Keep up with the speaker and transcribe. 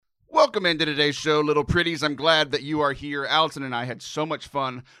welcome into today's show, little pretties. I'm glad that you are here. Allison and I had so much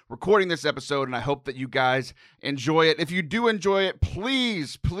fun recording this episode, and I hope that you guys enjoy it. If you do enjoy it,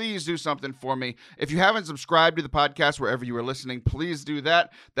 please do something for me. If you haven't subscribed to the podcast wherever you are listening, please do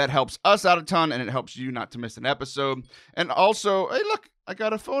that. That helps us out a ton, and it helps you not to miss an episode. And also, hey, look, I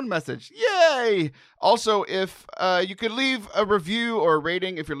got a phone message. Yay! Also, if you could leave a review or a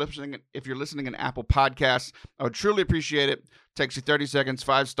rating if you're listening in Apple Podcasts, I would truly appreciate it. Takes you 30 seconds,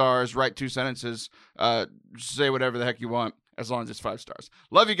 5 stars, write 2 sentences, say whatever the heck you want, as long as it's 5 stars.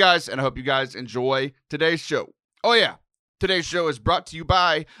 Love you guys, and I hope you guys enjoy today's show. Oh yeah, today's show is brought to you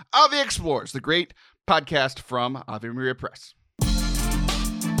by Ave Explores, the great podcast from Ave Maria Press.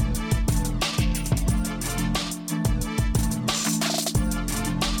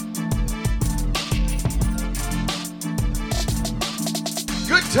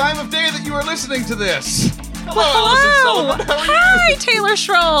 Good time of day that you are listening to this. Hello, Allison Sullivan. How are you? Hi, Taylor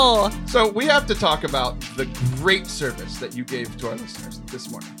Schroll. So we have to talk about the great service that you gave to our listeners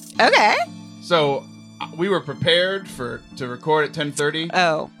this morning. Okay. So we were prepared to record at 10:30.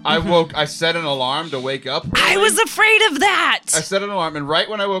 Oh. I set an alarm to wake up early. I was afraid of that. I set an alarm, and right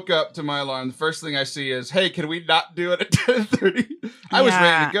when I woke up to my alarm, the first thing I see is, hey, can we not do it at 10:30? I was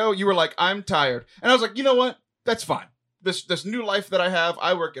ready to go. You were like, I'm tired. And I was like, you know what? That's fine. This new life that I have,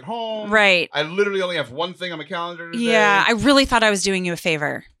 I work at home. Right. I literally only have one thing on my calendar today. Yeah, I really thought I was doing you a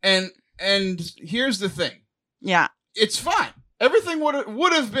favor. And here's the thing. Yeah. It's fine. Everything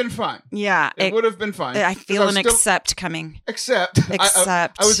would have been fine. Yeah. It would have been fine. I feel an except coming. Except. I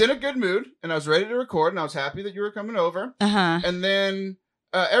was in a good mood, and I was ready to record, and I was happy that you were coming over. Uh-huh. And then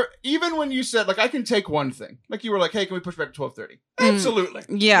even when you said, like, I can take one thing. Like, you were like, hey, can we push back to 12:30? Absolutely.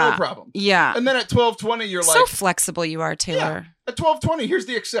 Yeah. No problem. Yeah. And then at 12:20, you're like... So flexible you are, Taylor. Yeah, at 12:20, here's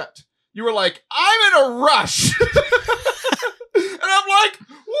the accept. You were like, I'm in a rush. And I'm like,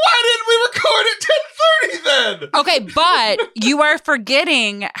 why didn't we record at 10:30 then? Okay, but you are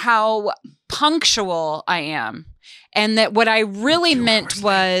forgetting how punctual I am. And that what I really meant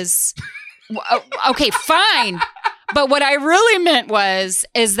was... Okay, fine. But what I really meant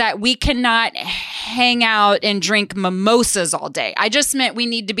is that we cannot hang out and drink mimosas all day. I just meant we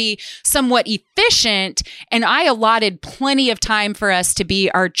need to be somewhat efficient, and I allotted plenty of time for us to be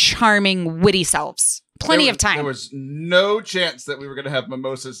our charming, witty selves. Plenty of time. There was no chance that we were going to have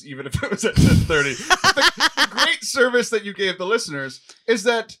mimosas, even if it was at 10:30. The great service that you gave the listeners is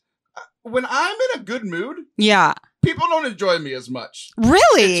that when I'm in a good mood, yeah, people don't enjoy me as much.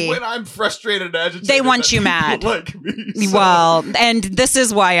 Really? It's when I'm frustrated and agitated. They want you mad. Like me, so. Well, and this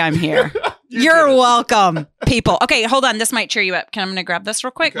is why I'm here. You're welcome, people. Okay, hold on. This might cheer you up. I'm going to grab this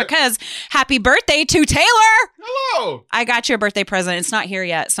real quick because happy birthday to Taylor. Hello. I got you a birthday present. It's not here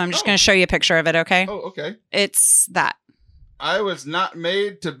yet, so I'm just going to show you a picture of it, okay? Oh, okay. It's that. I was not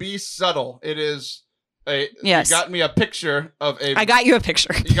made to be subtle. It is... Yes. You got me a picture of a... I got you a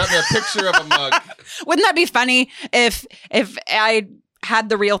picture. You got me a picture of a mug. Wouldn't that be funny if I had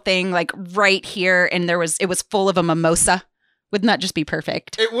the real thing like right here and it was full of a mimosa? Wouldn't that just be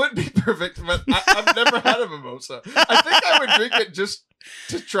perfect? It would be perfect, but I've never had a mimosa. I think I would drink it just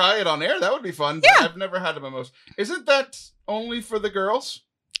to try it on air. That would be fun, but I've never had a mimosa. Isn't that only for the girls?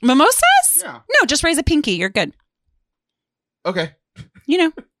 Mimosas? Yeah. No, just raise a pinky. You're good. Okay. You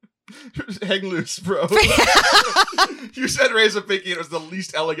know. Hang loose, bro. You said raise a pinky, and it was the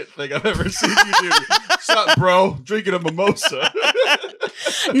least elegant thing I've ever seen you do. Sup, bro? Drinking a mimosa.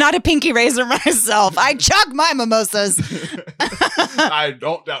 Not a pinky raiser myself. I chug my mimosas. I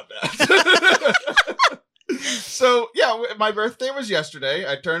don't doubt that. So, yeah, my birthday was yesterday.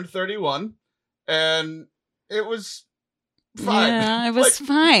 I turned 31, and it was fine. Yeah, it was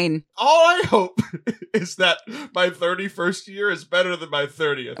fine. All I hope is that my 31st year is better than my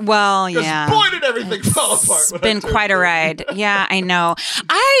 30th. Well, yeah. Because boy, did everything fall apart. It's been quite a ride. Yeah, I know.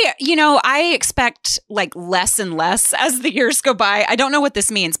 I expect like less and less as the years go by. I don't know what this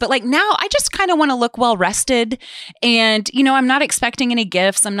means, but like now I just kind of want to look well rested. And, I'm not expecting any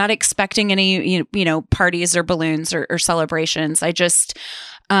gifts. I'm not expecting any, parties or balloons or celebrations. I just,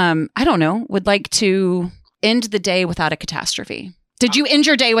 I don't know, would like to end the day without a catastrophe. Did you end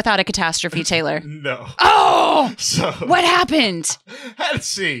your day without a catastrophe, Taylor? No. Oh! So what happened? Let's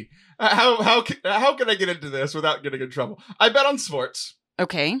see. How can I get into this without getting in trouble? I bet on sports.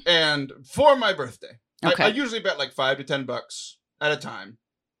 Okay. And for my birthday, okay. I usually bet like $5 to $10 at a time.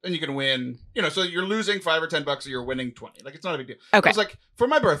 And you can win, so you're losing $5 or $10 or you're winning 20. Like, it's not a big deal. Okay. I was like, for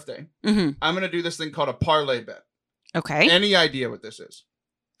my birthday, I'm going to do this thing called a parlay bet. Okay. Any idea what this is?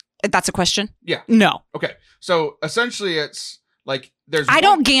 That's a question? Yeah. No. Okay. So essentially it's like I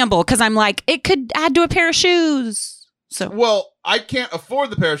don't gamble because I'm like, it could add to a pair of shoes. So Well, I can't afford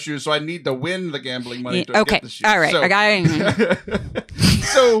the pair of shoes, so I need to win the gambling money to okay. get the shoes. All right. So, I got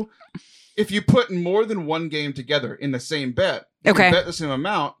so if you put more than one game together in the same bet, you Okay. can bet the same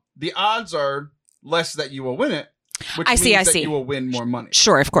amount, the odds are less that you will win it, which I means see, I that see. you will win more money.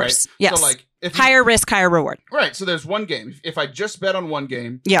 Sure, of course. Right? Yes. So like if you, Higher risk, higher reward. right, so there's one game. If I just bet on one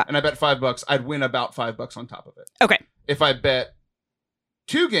game Yeah. and I bet $5, I'd win about $5 on top of it. Okay. If I bet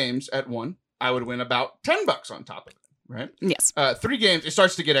 2 games at one, I would win about $10 on top of it, right? Yes. 3 games, it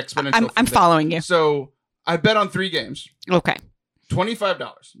starts to get exponential. I'm from there. following you. So I bet on 3 games, Okay.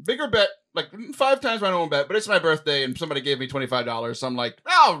 $25. Bigger bet, like 5 times my normal bet, but it's my birthday and somebody gave me $25. So I'm like,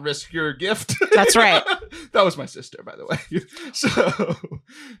 I'll risk your gift. That's right. That was my sister, by the way. So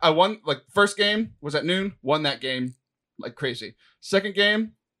I won, like, first game was at noon, won that game like crazy. Second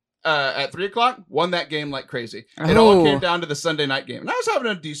game at 3:00, won that game like crazy. It all Oh. came down to the Sunday night game. And I was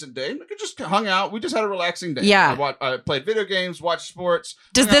having a decent day. We just hung out. We just had a relaxing day. Yeah. I played video games, watched sports.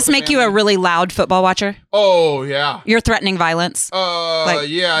 Does hung out this with make you a family. really loud football watcher? Oh, yeah. You're threatening violence.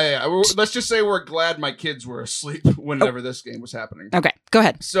 Yeah. Let's just say we're glad my kids were asleep whenever this game was happening. Okay. Go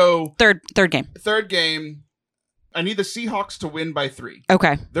ahead. So Third game. third game, I need the Seahawks to win by 3.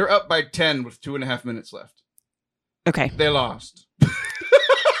 Okay. They're up by 10 with 2.5 minutes left. Okay. They lost.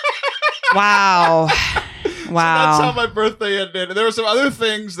 Wow. So Wow. that's how my birthday ended. And there were some other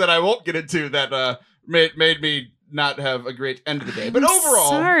things that I won't get into that made me not have a great end of the day. But I'm overall,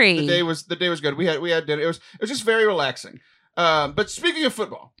 sorry. the day was good. We had dinner. It was just very relaxing. But speaking of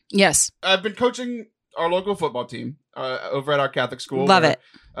football, Yes. I've been coaching our local football team over at our Catholic school. Love where,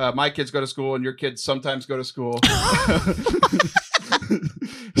 it. My kids go to school, and your kids sometimes go to school.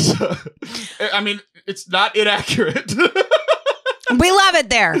 So, I mean, it's not inaccurate. We love it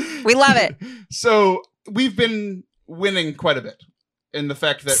there. We love it. So we've been winning quite a bit in the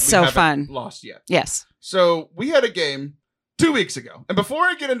fact that So we haven't fun. lost yet. Yes. So we had a game 2 weeks ago. And before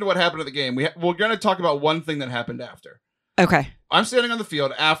I get into what happened at the game, we're going to talk about one thing that happened after. Okay. I'm standing on the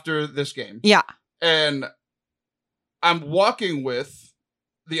field after this game. Yeah. And I'm walking with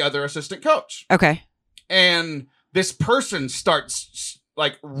the other assistant coach. Okay. And this person starts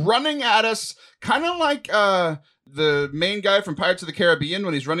like running at us, kind of like the main guy from Pirates of the Caribbean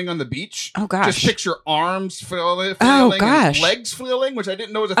when he's running on the beach. Oh gosh. Just picture arms flailing Oh, and gosh. legs flailing, which I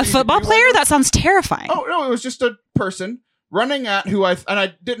didn't know was a A thing. football player? That sounds terrifying. Oh no, it was just a person running at who I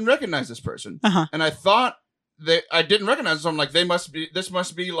didn't recognize this person, Uh-huh. and I thought that I didn't recognize them. So I'm like, this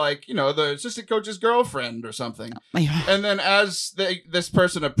must be like the assistant coach's girlfriend or something. And then as this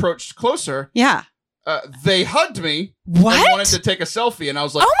person approached closer, Yeah. they hugged me. What? And wanted to take a selfie, and I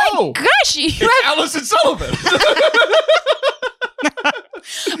was like, Oh my gosh. You it's Allison Sullivan.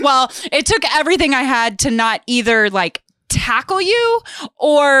 Well, it took everything I had to not either like tackle you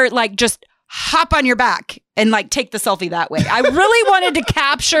or like just hop on your back and like take the selfie that way. I really wanted to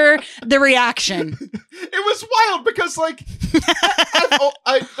capture the reaction. It was wild because like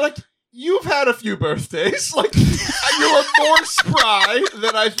I like you've had a few birthdays. Like you were more spry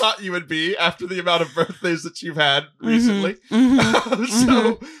than I thought you would be after the amount of birthdays that you've had recently.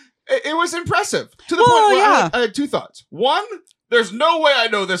 So it was impressive to the point where I had 2 thoughts. One, there's no way I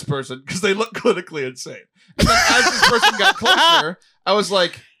know this person because they look clinically insane. And then as this person got closer, I was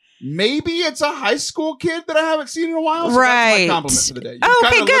like, maybe it's a high school kid that I haven't seen in a while. So Right. that's my compliment for the day. You Okay,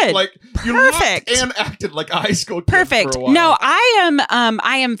 kinda looked good. Like, you Perfect. looked and acted like a high school kid Perfect. for a while. No, I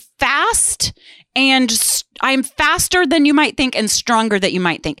am fast and I'm faster than you might think and stronger than you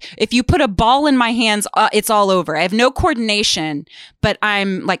might think. If you put a ball in my hands, it's all over. I have no coordination, but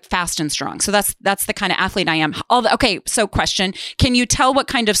I'm like fast and strong. So that's the kind of athlete I am. Okay, so question, can you tell what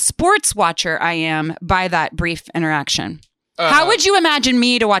kind of sports watcher I am by that brief interaction? How would you imagine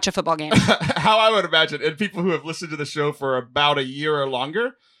me to watch a football game? How I would imagine, and people who have listened to the show for about a year or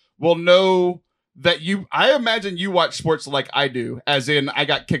longer will know that I imagine you watch sports like I do, as in I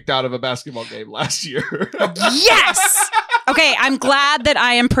got kicked out of a basketball game last year. Yes. Okay, I'm glad that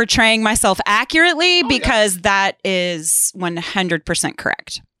I am portraying myself accurately because that is 100%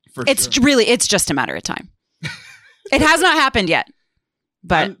 correct. It's just a matter of time. It has not happened yet.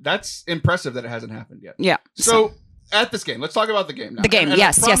 But that's impressive that it hasn't happened yet. Yeah. So at this game, let's talk about the game now. The game, And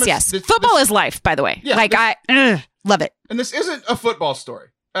yes. Football is life, by the way. Yeah, I love it. And this isn't a football story.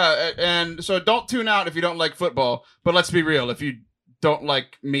 And so don't tune out if you don't like football. But let's be real. If you don't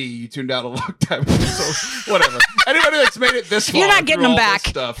like me, you tuned out a long time ago. So whatever. Anybody that's made it this far, you're not getting through them all back.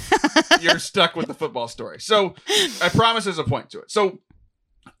 this stuff, you're stuck with the football story. So I promise there's a point to it. So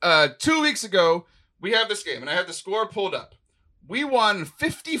 2 weeks ago, we have this game, and I have the score pulled up. We won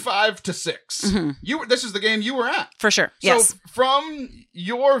 55-6. Mm-hmm. This is the game you were at. For sure. So Yes. from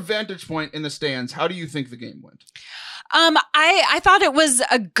your vantage point in the stands, how do you think the game went? I thought it was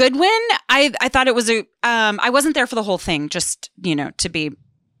a good win. I thought it was I wasn't there for the whole thing, just, to be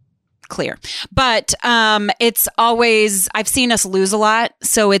clear. But it's always, I've seen us lose a lot.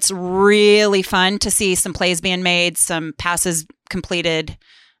 So it's really fun to see some plays being made, some passes completed.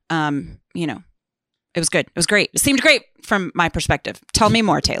 It was good. It was great. It seemed great from my perspective. Tell me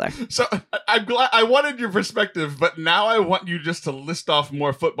more, Taylor. So I'm glad I wanted your perspective, but now I want you just to list off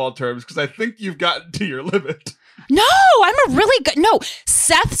more football terms because I think you've gotten to your limit. No, I'm a really good. No,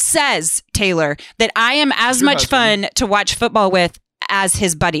 Seth says, Taylor, that I am as much fun to watch football with as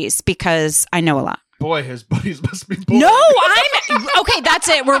his buddies because I know a lot. Boy, his buddies must be boring. No, okay. That's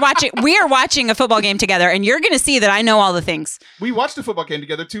it. We are watching a football game together, and you're going to see that I know all the things. We watched a football game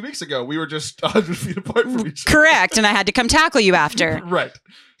together 2 weeks ago. We were just 100 feet apart from each other. Correct, and I had to come tackle you after. Right.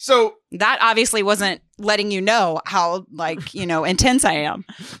 So that obviously wasn't letting you know how intense I am.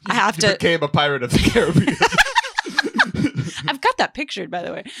 I have to. Became a pirate of the Caribbean. I've got that pictured, by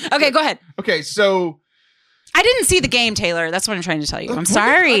the way. Okay, go ahead. Okay, so I didn't see the game, Taylor. That's what I'm trying to tell you. I'm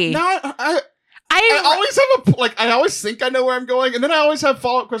sorry. I always have I always think I know where I'm going, and then I always have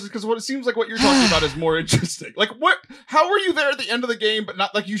follow-up questions because what it seems like what you're talking about is more interesting. Like, how were you there at the end of the game, but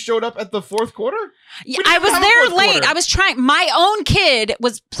not like you showed up at the fourth quarter? Yeah, I was there late. Quarter. I was trying. My own kid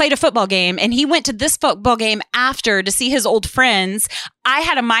played a football game, and he went to this football game after to see his old friends. I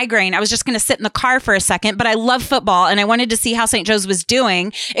had a migraine. I was just going to sit in the car for a second, but I love football, and I wanted to see how St. Joe's was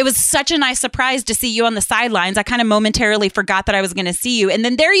doing. It was such a nice surprise to see you on the sidelines. I kind of momentarily forgot that I was going to see you, and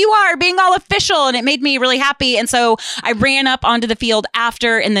then there you are, being all official, and it made me really happy. And so I ran up onto the field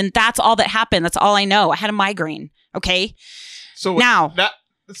after, and then that's all that happened. That's all I know. I had a migraine. Okay. So now.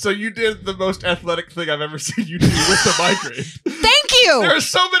 So you did the most athletic thing I've ever seen you do with the migraine. Thank you. There are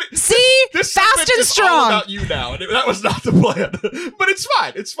so many. See, this fast and is strong. All about you now, and that was not the plan. But it's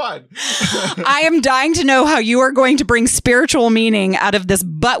fine. It's fine. I am dying to know how you are going to bring spiritual meaning out of this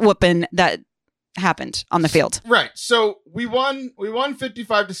butt whooping that happened on the field. Right. So we won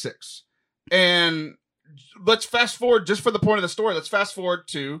 55-6, and let's fast forward just for the point of the story. Let's fast forward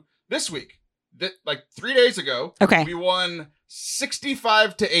to this week. Like 3 days ago. Okay. We won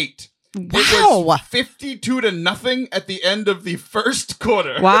 65-8. Wow. It was 52-0 at the end of the first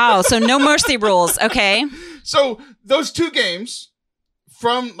quarter. Wow. So no mercy rules. Okay. So those two games,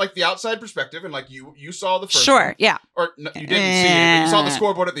 from like the outside perspective, and like you saw the first Sure. one, Yeah. or no, you didn't see it. But you saw the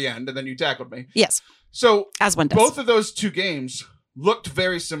scoreboard at the end, and then you tackled me. Yes. So as one does. Both of those two games looked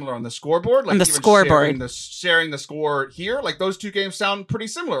very similar on the scoreboard. Like on the even scoreboard. Sharing the score here. Like those two games sound pretty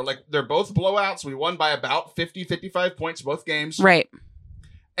similar. Like they're both blowouts. We won by about 50-55 points both games. Right.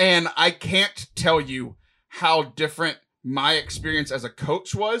 And I can't tell you how different my experience as a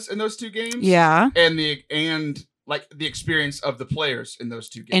coach was in those two games. Yeah. And the experience of the players in those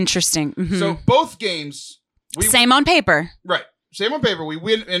two games. Interesting. Mm-hmm. So both games same on paper. Right. Same on paper. We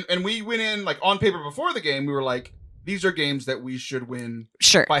win and we went in like on paper before the game, we were like, these are games that we should win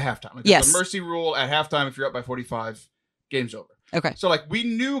by halftime. Like, yes. There's a mercy rule at halftime. If you're up by 45, game's over. Okay. So like we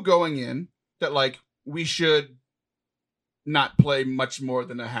knew going in that like we should not play much more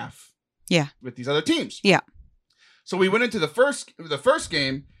than a half. Yeah. With these other teams. Yeah. So we went into the first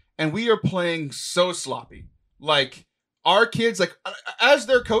game and we are playing so sloppy. Like our kids, like as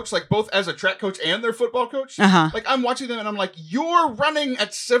their coach, like both as a track coach and their football coach, like I'm watching them and I'm like, you're running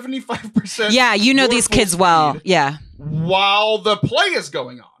at 75%. Yeah, you know these kids well. Yeah. While the play is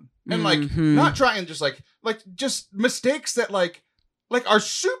going on. And like not trying just like just mistakes that like our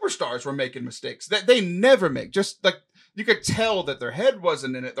superstars were making mistakes that they never make. Just like you could tell that their head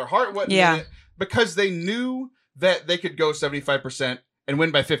wasn't in it, their heart wasn't in it, because they knew that they could go 75% and win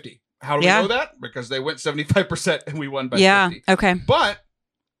by 50. How do we know that? Because they went 75% and we won by 50. Okay. But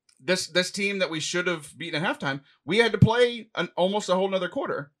this team that we should have beaten at halftime, we had to play almost a whole nother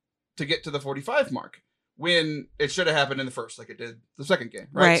quarter to get to the 45 mark when it should have happened in the first, like it did the second game.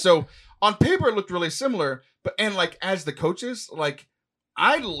 Right. So on paper, it looked really similar. But like as the coaches, like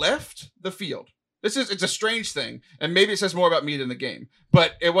I left the field. It's a strange thing. And maybe it says more about me than the game.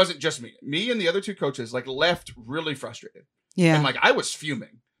 But it wasn't just me. Me and the other two coaches like left really frustrated. Yeah. And like I was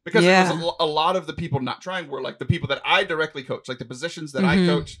fuming. Because it was a lot of the people not trying were like the people that I directly coach, like the positions that I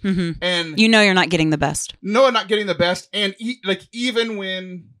coach. And you're not getting the best. No, I'm not getting the best. And like even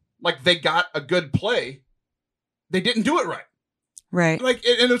when like they got a good play, they didn't do it right. Right. Like,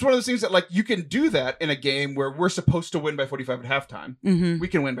 and it's one of those things that like you can do that in a game where we're supposed to win by 45 at halftime. We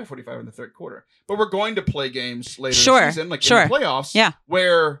can win by 45 in the third quarter, but we're going to play games later in the season, like in the playoffs. Yeah.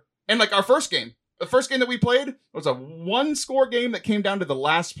 Where and like our first game. The first game that we played was a one-score game that came down to the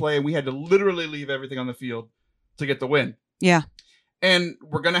last play, and we had to literally leave everything on the field to get the win. Yeah. And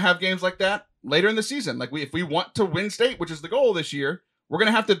we're going to have games like that later in the season. Like if we want to win state, which is the goal this year, we're going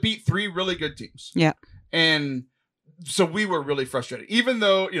to have to beat 3 really good teams. Yeah. And so we were really frustrated, even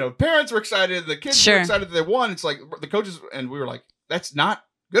though, parents were excited, the kids were excited that they won. It's like the coaches, and we were like, that's not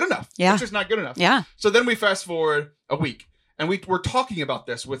good enough. Yeah. That's just not good enough. Yeah. So then we fast forward a week, and we were talking about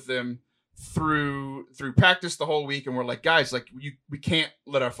this with them through practice the whole week. And we're like, guys, like we can't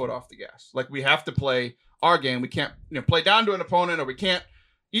let our foot off the gas. Like we have to play our game. We can't, play down to an opponent, or we can't,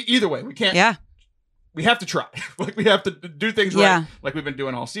 either way, we can't. Yeah. We have to try. Like we have to do things right, like we've been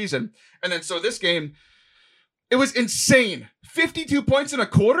doing all season. And then so this game, it was insane. 52 points in a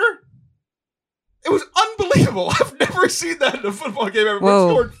quarter. It was unbelievable. I've never seen that in a football game ever. We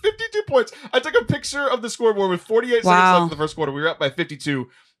scored 52 points. I took a picture of the scoreboard with 48 seconds left in the first quarter. We were up by 52,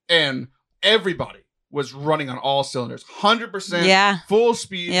 and everybody was running on all cylinders. 100% full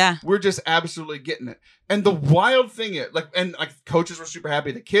speed. Yeah. We're just absolutely getting it. And the wild thing is, coaches were super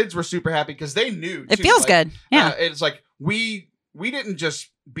happy. The kids were super happy because they knew. It feels good. Yeah. It's like we didn't just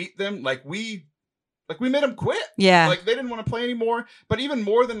beat them. We made them quit. Yeah. Like they didn't want to play anymore. But even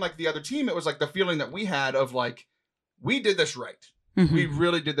more than the other team, it was like the feeling that we had of we did this right. Mm-hmm. We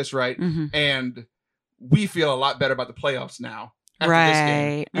really did this right. Mm-hmm. And we feel a lot better about the playoffs now after this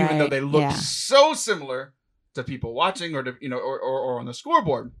game. Even though they look so similar to people watching or to, or on the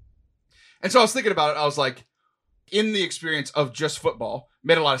scoreboard. And so I was thinking about it. I was like, in the experience of just football,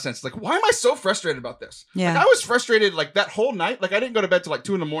 made a lot of sense. Like, why am I so frustrated about this? Yeah. I was frustrated that whole night. I didn't go to bed till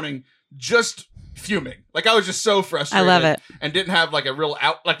 2 a.m. just fuming. I was just so frustrated. I love it. And didn't have a real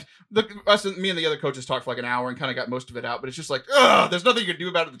out. Me and the other coaches talked for an hour and kind of got most of it out. But it's just there's nothing you can do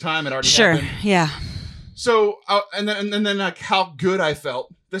about it at the time. It already happened. Yeah. So and then how good I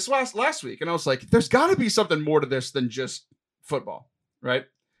felt this last week, and I was like, there's got to be something more to this than just football, right?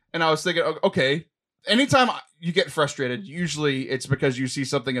 And I was thinking, okay, anytime you get frustrated, usually it's because you see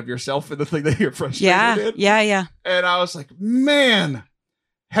something of yourself in the thing that you're frustrated in. Yeah. And I was like, man,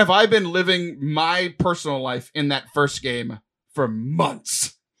 have I been living my personal life in that first game for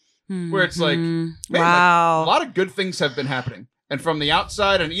months? Mm-hmm. Where it's like, man, wow, a lot of good things have been happening. And from the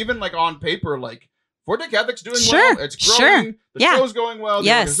outside, and even on paper, Fort Day Catholic's doing well. It's growing. The show's going well.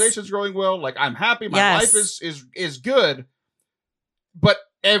 The organization's growing well. I'm happy. My life is good. But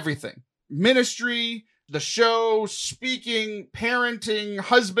everything, ministry, the show, speaking, parenting,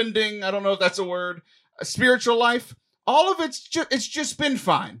 husbanding, I don't know if that's a word, spiritual life, all of it's just been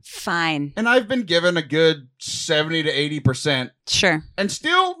fine. Fine. And I've been given a good 70 to 80%. Sure. And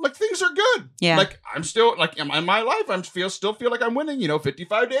still, things are good. Yeah. I'm still, in my life, still feel like I'm winning,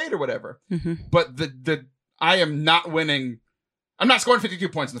 55-8 or whatever. Mm-hmm. But I am not winning. I'm not scoring 52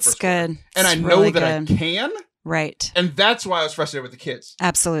 points in the first quarter. And I know really that good. I can. Right. And that's why I was frustrated with the kids.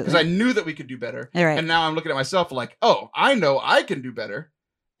 Absolutely. Because I knew that we could do better. Right. And now I'm looking at myself I know I can do better.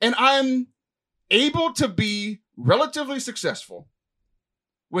 And I'm able to be relatively successful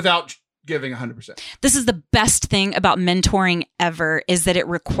without giving 100%. This is the best thing about mentoring ever, is that it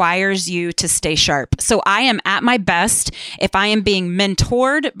requires you to stay sharp. So I am at my best if I am being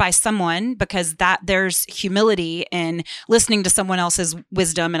mentored by someone, because there's humility in listening to someone else's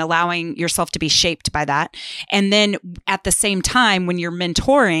wisdom and allowing yourself to be shaped by that. And then at the same time, when you're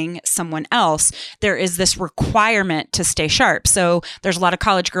mentoring someone else, there is this requirement to stay sharp. So there's a lot of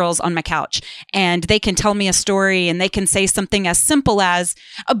college girls on my couch, and they can tell me a story and they can say something as simple as,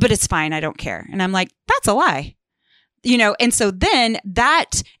 oh, but it's fine, I don't care. And I'm like, that's a lie. And so then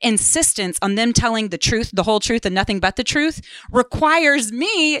that insistence on them telling the truth, the whole truth, and nothing but the truth requires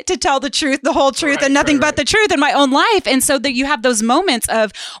me to tell the truth, the whole truth, and nothing but the truth in my own life. And so that you have those moments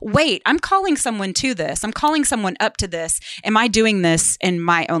of, wait, I'm calling someone to this. I'm calling someone up to this. Am I doing this in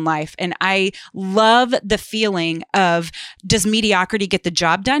my own life? And I love the feeling of, does mediocrity get the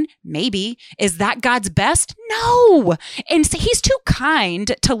job done? Maybe. Is that God's best? No. And so he's too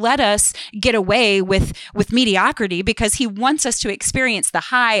kind to let us get away with mediocrity, because he wants us to experience the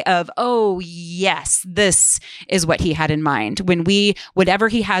high of, oh, yes, this is what he had in mind. When whatever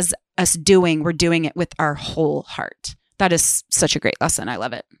he has us doing, we're doing it with our whole heart. That is such a great lesson. I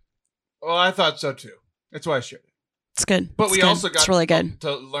love it. Well, I thought so too. That's why I shared it. It's good. But we also got really good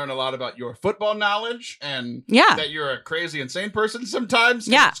to learn a lot about your football knowledge, and that you're a crazy, insane person sometimes.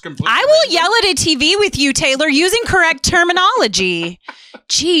 Yeah. It's completely I will yell at a TV with you, Taylor, using correct terminology.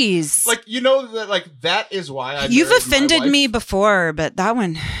 Jeez. That is why You've offended me before, but that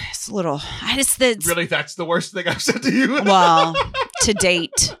one is a little... Really, that's the worst thing I've said to you? Well, to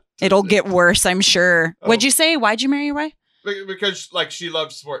date. It'll get worse, I'm sure. Oh. What'd you say? Why'd you marry your wife? Because she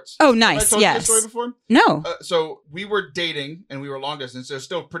loves sports. Oh, nice. Have I told you this story before? No. So we were dating and we were long distance. So it was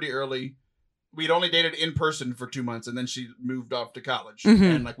still pretty early we'd only dated in person for 2 months, and then she moved off to college,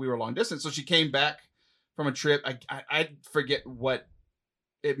 Mhm. and like we were long distance. So she came back from a trip. I forget what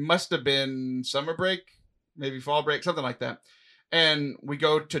it must have been, summer break, maybe fall break, something like that. And we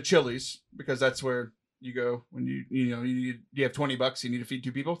go to Chili's because that's where you go when you have $20, you need to feed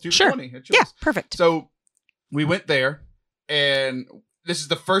 2 people. 2 for Sure. 20 at Chili's. Yeah, perfect. So we went there, and this is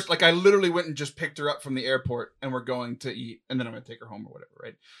the first, like, I literally went and just picked her up from the airport, and we're going to eat, and then I'm going to take her home or whatever,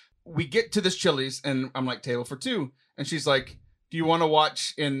 right? We get to this Chili's, and I'm like, table for 2. And she's like, do you want to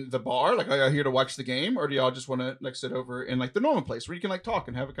watch in the bar? Like, are you here to watch the game? Or do y'all just want to, like, sit over in, like, the normal place where you can, like, talk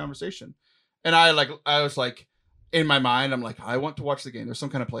and have a conversation? And I was like, in my mind, I'm like, I want to watch the game. There's some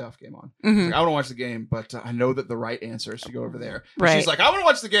kind of playoff game on. Mhm. Like, I want to watch the game, but I know that the right answer is to go over there. And Right. she's like, I want to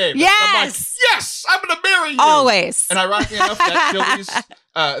watch the game. Yes! I'm like, yes, I'm going to marry you. Always. And ironically enough, that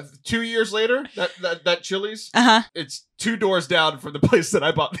Chili's, 2 years later, that Chili's, Uh-huh. it's 2 doors down from the place that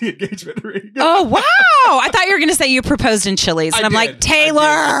I bought the engagement ring. Oh, wow. I thought you were going to say you proposed in Chili's. And I'm like, I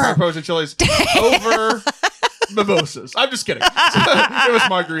Taylor. proposed in Chili's over mimosas. I'm just kidding. It was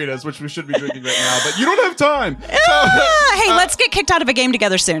margaritas, which we should be drinking right now, but you don't have time. Hey, let's get kicked out of a game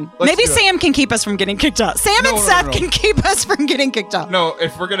together soon. Let's Maybe do it. Sam can keep us from getting kicked out. Sam and No. Seth can keep us from getting kicked out. No,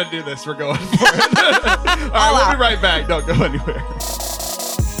 if we're going to do this, we're going for it. All right, we'll be right back. Don't go anywhere.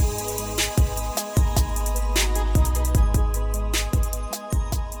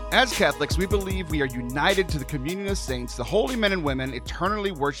 As Catholics, we believe we are united to the communion of saints, the holy men and women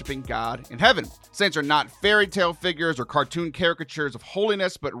eternally worshiping God in heaven. Saints are not fairy tale figures or cartoon caricatures of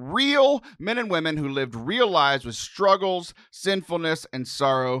holiness, but real men and women who lived real lives with struggles, sinfulness, and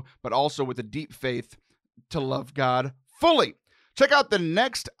sorrow, but also with a deep faith to love God fully. Check out the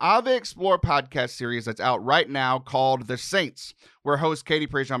next Ave Explore podcast series that's out right now called The Saints, where host Katie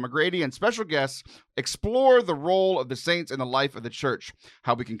Prejean McGrady and special guests explore the role of the saints in the life of the church,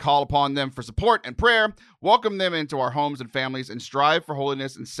 how we can call upon them for support and prayer, welcome them into our homes and families, and strive for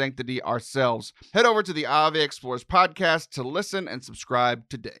holiness and sanctity ourselves. Head over to the Ave Explores podcast to listen and subscribe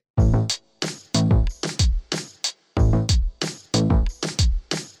today.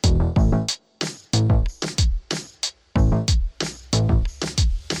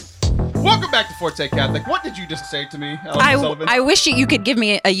 Welcome back to Forte Catholic. What did you just say to me, Alex Sullivan? I wish you could give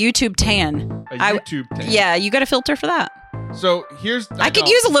me a YouTube tan. A YouTube tan. Yeah, you got a filter for that. So here's... I could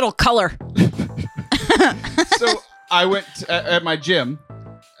use a little color. So I went at my gym.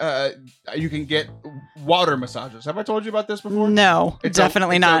 You can get water massages. Have I told you about this before? No, It's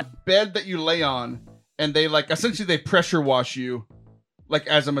definitely it's not. a bed that you lay on, and they essentially they pressure wash you, like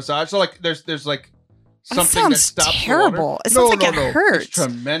as a massage. So like there's like something that sounds stops terrible. the water. It sounds like it hurts. It's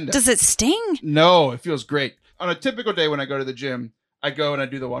tremendous. Does it sting? No, it feels great. On a typical day when I go to the gym, I go and I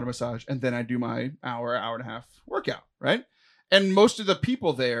do the water massage, and then I do my hour and a half workout, right? And most of the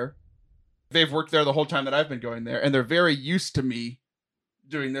people there, they've worked there the whole time that I've been going there, and they're very used to me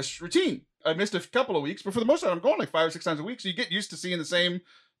doing this routine. I missed a couple of weeks, but for the most part, I'm going like 5 or 6 times a week, so you get used to seeing the same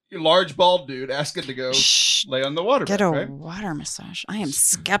large bald dude asking to go Shh. lay on the water Get bed, a right? water massage. I am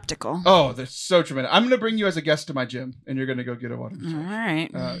skeptical. Oh, that's so tremendous. I'm going to bring you as a guest to my gym, and you're going to go get a water All massage.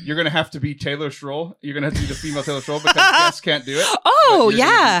 right. You're going to have to be Taylor Schroll. You're going to have to be the female Taylor Schroll because guests can't do it. Oh, But you're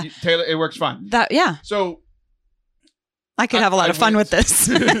yeah. gonna be- Taylor, it works fine. Yeah. So I could have a lot of fun with this.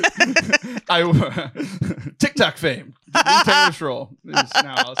 TikTok fame. Taylor Schroll is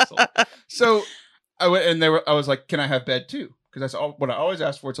now sold. So I went and I was like, "Can I have bed too?" Because that's all what I always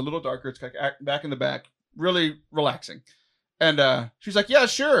ask for. It's a little darker. It's like back in the back, really relaxing. And she's like, "Yeah,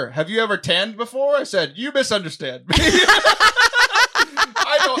 sure. Have you ever tanned before?" I said, "You misunderstand me.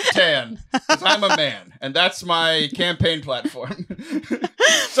 I don't tan because I'm a man, and that's my campaign platform."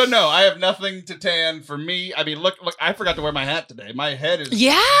 So no, I have nothing to tan for me. I mean, look, I forgot to wear my hat today. My head is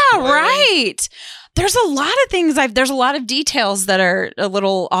Yeah, glaring. right. There's a lot of things there's a lot of details that are a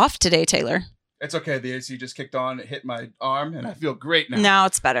little off today, Taylor. It's okay. The AC just kicked on. It hit my arm, and I feel great now. Now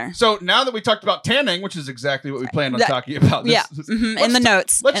it's better. So now that we talked about tanning, which is exactly what we planned on That- talking about. Yeah. In the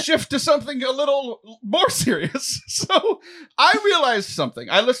notes. Let's shift to something a little more serious. So I realized something.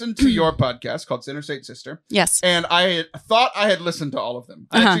 I listened to your podcast called Sinner Saint Sister, Yes. and I thought I had listened to all of them.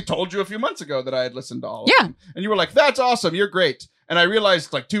 I Uh-huh. actually told you a few months ago that I had listened to all of Yeah. them. And you were like, "That's awesome. You're great." And I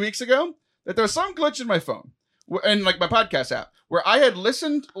realized like 2 weeks ago that there was some glitch in my phone. And like my podcast app, where I had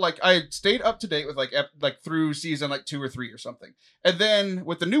listened, like I had stayed up to date with like through season like 2 or 3 or something, and then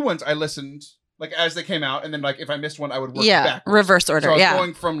with the new ones, I listened like as they came out, and then like if I missed one, I would work backwards. Reverse order. So I was Yeah.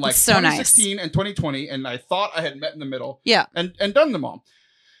 going from like It's so 2016 and 2020, and I thought I had met in the middle, Yeah. and done them all,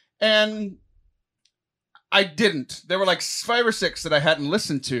 and I didn't. There were like 5 or 6 that I hadn't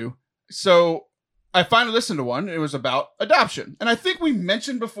listened to, so I finally listened to one. And it was about adoption. And I think we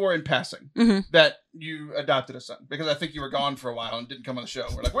mentioned before in passing that you adopted a son because I think you were gone for a while and didn't come on the show.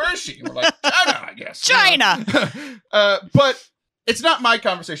 We're like, where is she? And we're like, China, I guess. China. But it's not my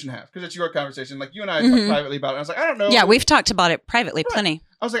conversation to have because it's your conversation. Like you and I talked privately about it. I was like, I don't know. Yeah, we've talked about it privately plenty.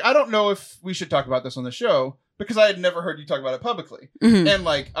 I was like, I don't know if we should talk about this on the show because I had never heard you talk about it publicly. And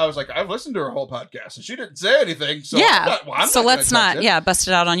like, I was like, I've listened to her whole podcast and she didn't say anything. So let's not bust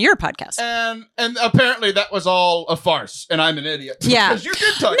it out on your podcast. And apparently that was all a farce and I'm an idiot. Yeah. Because you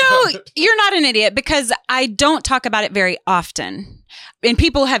did talk about it. You're not an idiot because I don't talk about it very often. And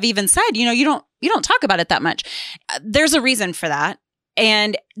people have even said, you don't talk about it that much. There's a reason for that.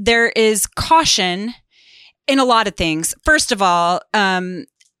 And there is caution in a lot of things. First of all,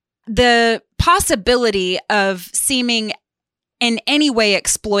 the possibility of seeming in any way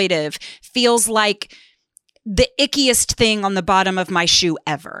exploitive feels like the ickiest thing on the bottom of my shoe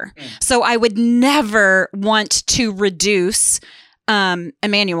ever. So I would never want to reduce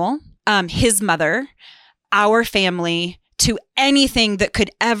Emmanuel, his mother, our family, to anything that could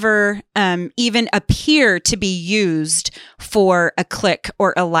ever even appear to be used for a click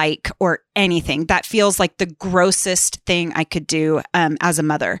or a like or anything. That feels like the grossest thing I could do as a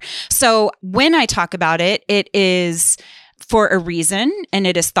mother. So when I talk about it, it is for a reason and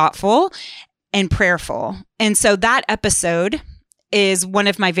it is thoughtful and prayerful. And so that episode is one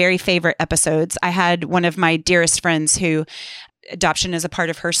of my very favorite episodes. I had one of my dearest friends who adoption is a part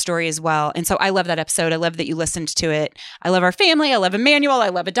of her story as well. And so I love that episode. I love that you listened to it. I love our family. I love Emmanuel. I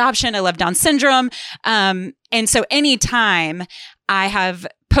love adoption. I love Down syndrome. And so anytime I have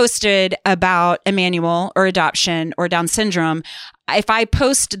posted about Emmanuel or adoption or Down syndrome, if I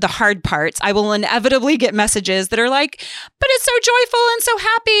post the hard parts, I will inevitably get messages that are like, but it's so joyful and so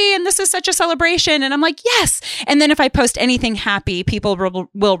happy. And this is such a celebration. And I'm like, yes. And then if I post anything happy, people will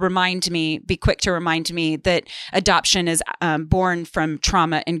be quick to remind me that adoption is born from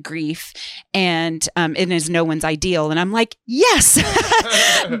trauma and grief and it is no one's ideal. And I'm like, yes,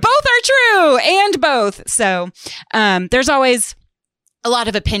 both are true and both. So there's always a lot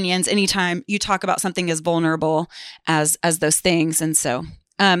of opinions anytime you talk about something as vulnerable as those things. And so,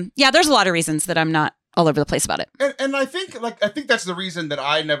 there's a lot of reasons that I'm not all over the place about it. And I think that's the reason that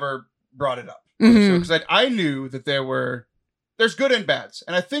I never brought it up. Because I knew that there's good and bads.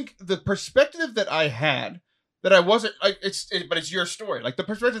 And I think the perspective that I had that I wasn't like, but it's your story. Like the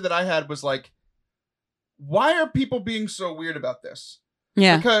perspective that I had was like, why are people being so weird about this?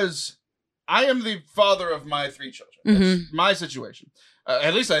 Yeah. Because I am the father of my 3 children. That's my situation.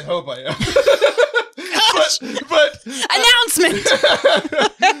 At least I hope I am. but announcement.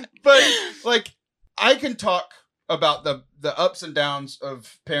 But like, I can talk about the ups and downs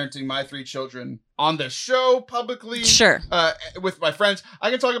of parenting my 3 children on this show publicly. Sure. With my friends, I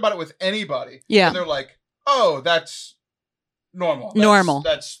can talk about it with anybody. Yeah. And they're like, "Oh, that's normal.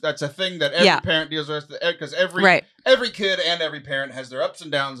 That's a thing that every parent deals with because every kid and every parent has their ups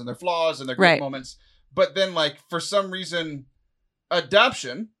and downs and their flaws and their great moments. But then, like for some reason."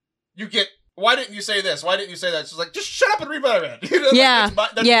 Adoption, you get, why didn't you say this? Why didn't you say that? It's like, just shut up and read what I read. That's me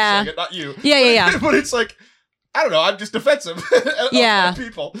saying it, not you. Yeah. But it's like, I don't know, I'm just defensive of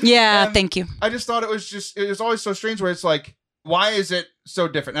people. Yeah, and thank you. I just thought it was always so strange where it's like, why is it so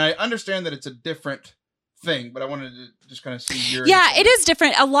different? And I understand that it's a different thing, but I wanted to just kind of see your... Yeah, it is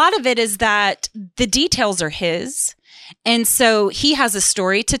different. A lot of it is that the details are his. And so he has a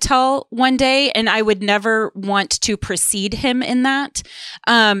story to tell one day, and I would never want to precede him in that.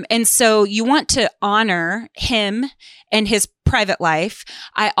 And so you want to honor him and his private life.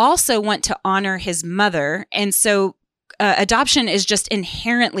 I also want to honor his mother. And so adoption is just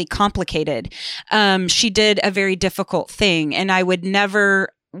inherently complicated. She did a very difficult thing, and I would never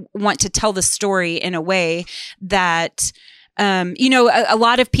want to tell the story in a way that... a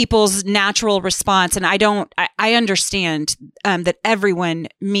lot of people's natural response, and I understand that everyone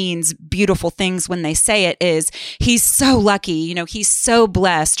means beautiful things when they say it, is he's so lucky, he's so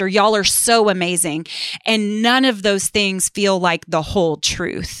blessed, or y'all are so amazing. And none of those things feel like the whole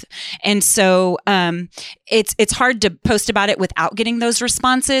truth. And so it's hard to post about it without getting those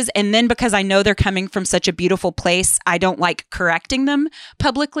responses. And then because I know they're coming from such a beautiful place, I don't like correcting them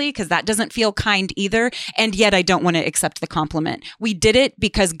publicly because that doesn't feel kind either. And yet I don't want to accept the compliment. We did it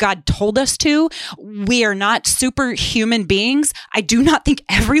because God told us to. We are not superhuman beings. I do not think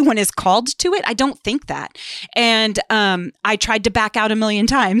everyone is called to it. I don't think that. And I tried to back out a million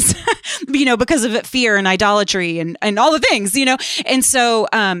times, because of fear and idolatry and all the things, And so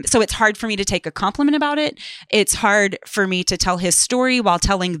it's hard for me to take a compliment about it. It's hard for me to tell his story while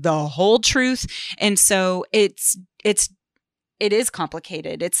telling the whole truth. And so it's it is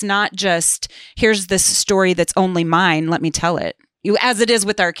complicated. It's not just, here's this story that's only mine, let me tell it. As it is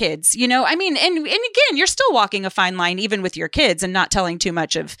with our kids, I mean, and again, you're still walking a fine line even with your kids and not telling too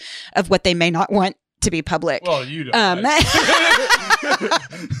much of what they may not want to be public. Well, you don't.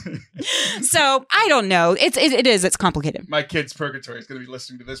 So I don't know. It's complicated. My kid's purgatory is going to be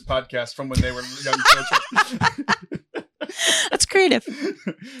listening to this podcast from when they were young children. That's creative.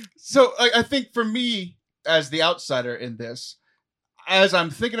 So I think for me, as the outsider in this, as I'm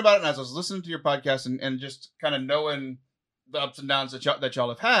thinking about it and as I was listening to your podcast and just kind of knowing the ups and downs that y'all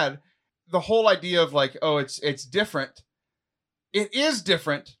have had, the whole idea of like, oh, it's different. It is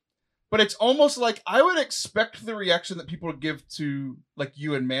different, but it's almost like I would expect the reaction that people would give to like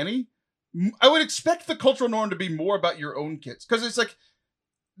you and Manny. I would expect the cultural norm to be more about your own kids, because it's like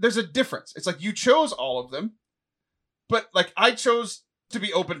there's a difference. It's like you chose all of them, but like I chose to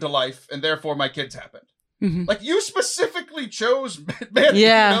be open to life, and therefore my kids happened. Mm-hmm. Like you specifically chose Manny,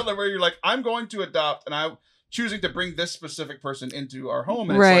 where you're like, I'm going to adopt, and I'm choosing to bring this specific person into our home.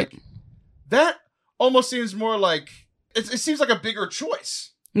 And right. It's like, that almost seems more like, it seems like a bigger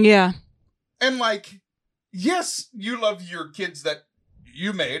choice. Yeah. And like, yes, you love your kids that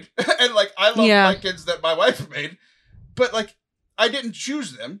you made. And like, I love my kids that my wife made. But like, I didn't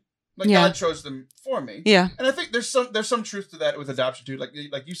choose them. Like God chose them for me. Yeah. And I think there's some truth to that with adoption too. Like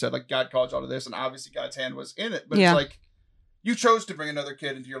you said, like God called you all to this, and obviously God's hand was in it. But it's like, you chose to bring another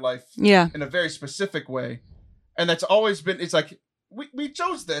kid into your life in a very specific way. And that's always been, it's like, we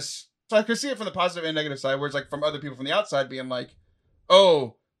chose this. So I could see it from the positive and negative side, where it's like from other people from the outside being like,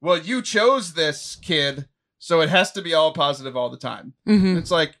 oh, well, you chose this kid, so it has to be all positive all the time. Mm-hmm. It's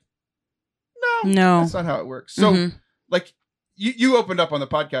like, no, that's not how it works. So like you opened up on the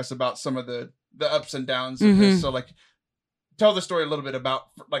podcast about some of the ups and downs of this. So like, tell the story a little bit about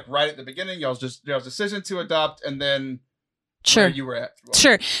like right at the beginning, y'all's decision to adopt, and then Sure. Where you were at. Well.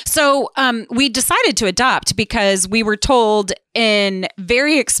 Sure. So we decided to adopt because we were told in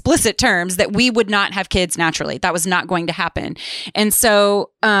very explicit terms that we would not have kids naturally. That was not going to happen. And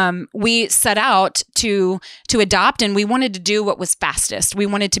so we set out to adopt, and we wanted to do what was fastest. We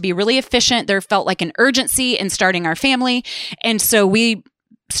wanted to be really efficient. There felt like an urgency in starting our family. And so we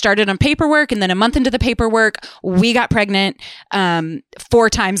started on paperwork, and then a month into the paperwork, we got pregnant 4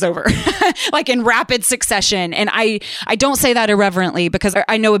 times over, like in rapid succession. And I don't say that irreverently, because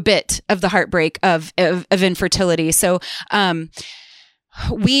I know a bit of the heartbreak of infertility. So as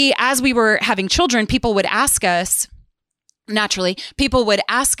we were having children, people would ask us,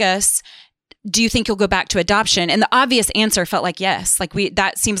 do you think you'll go back to adoption? And the obvious answer felt like yes. Like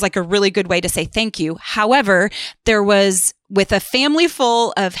that seems like a really good way to say thank you. However, there was, with a family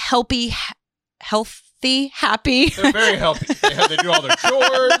full of healthy, happy. They're very healthy. They do all their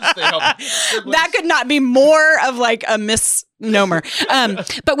chores. They help. That could not be more of like a misnomer.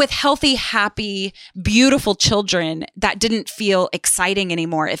 But with healthy, happy, beautiful children, that didn't feel exciting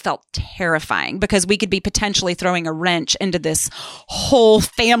anymore. It felt terrifying, because we could be potentially throwing a wrench into this whole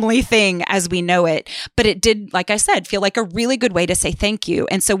family thing as we know it. But it did, like I said, feel like a really good way to say thank you.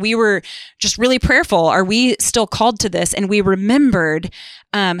 And so we were just really prayerful. Are we still called to this? And we remembered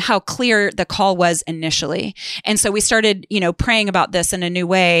how clear the call was initially. And so we started, praying about this in a new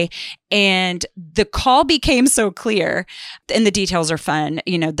way. And the call became so clear, and the details are fun.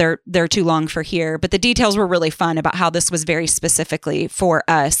 They're too long for here, but the details were really fun about how this was very specifically for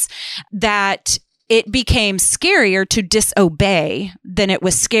us, that it became scarier to disobey than it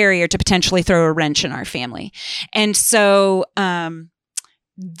was scarier to potentially throw a wrench in our family. And so,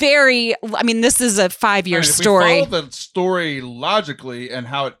 this is a 5-year story. If we follow the story logically and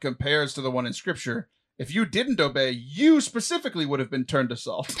how it compares to the one in Scripture, if you didn't obey, you specifically would have been turned to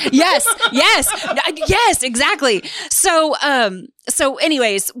salt. Yes, exactly. So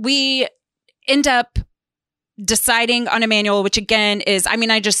anyways, we end up deciding on Emmanuel, which again is,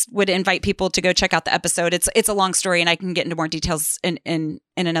 I just would invite people to go check out the episode. It's a long story, and I can get into more details in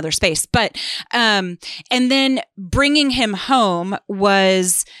another space. But and then bringing him home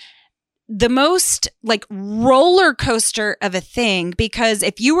was the most like roller coaster of a thing, because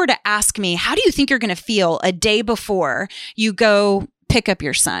if you were to ask me, how do you think you're going to feel a day before you go pick up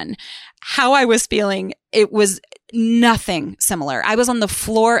your son, how I was feeling, it was nothing similar. I was on the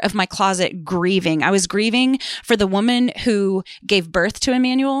floor of my closet grieving. I was grieving for the woman who gave birth to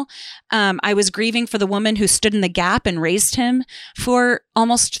Emmanuel. I was grieving for the woman who stood in the gap and raised him for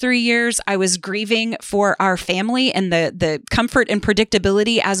almost 3 years. I was grieving for our family and the comfort and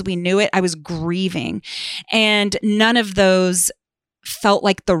predictability as we knew it. I was grieving. And none of those felt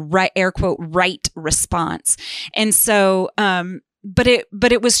like the right, air quote, right response. And so,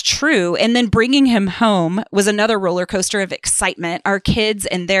 it was true. And then bringing him home was another roller coaster of excitement. Our kids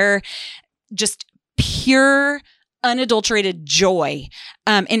and their just pure, unadulterated joy.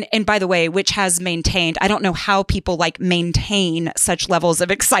 And by the way, which has maintained, I don't know how people maintain such levels of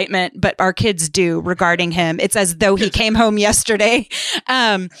excitement, but our kids do regarding him. It's as though he came home yesterday.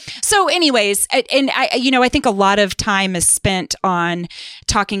 So anyways, and I think a lot of time is spent on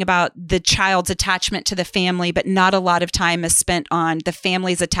talking about the child's attachment to the family, but not a lot of time is spent on the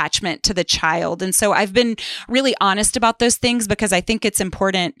family's attachment to the child. And so I've been really honest about those things because I think it's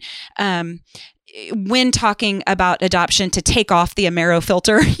important, when talking about adoption, to take off the Amaro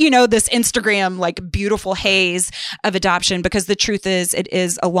filter, this Instagram, beautiful haze of adoption, because the truth is it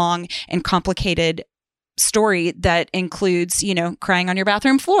is a long and complicated story that includes, crying on your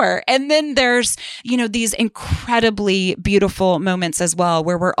bathroom floor. And then there's, these incredibly beautiful moments as well,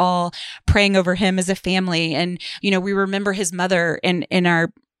 where we're all praying over him as a family. And, we remember his mother in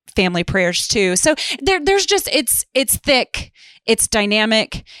our family prayers too. So there's just, it's thick, it's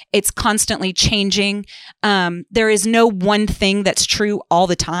dynamic, it's constantly changing. There is no one thing that's true all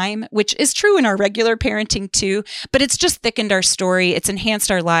the time, which is true in our regular parenting too, but it's just thickened our story. It's enhanced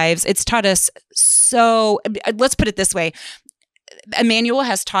our lives. It's taught us let's put it this way. Emmanuel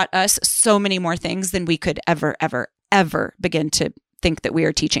has taught us so many more things than we could ever, ever, ever begin to think that we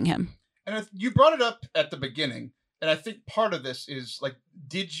are teaching him. And you brought it up at the beginning. And I think part of this is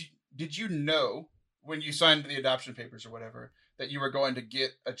did you know when you signed the adoption papers or whatever that you were going to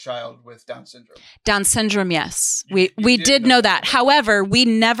get a child with Down syndrome? Down syndrome, yes. We did know that. However, we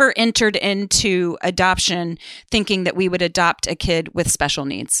never entered into adoption thinking that we would adopt a kid with special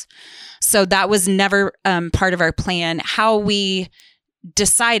needs. So that was never part of our plan. How we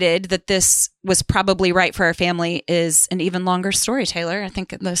decided that this was probably right for our family is an even longer story, Taylor. I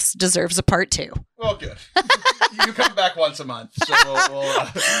think this deserves a part 2. Well, good. You come back once a month, so we'll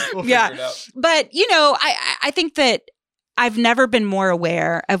figure it out. But, I think that I've never been more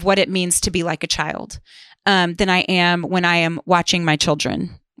aware of what it means to be like a child than I am when I am watching my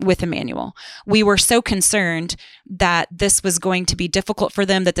children with Emmanuel. We were so concerned that this was going to be difficult for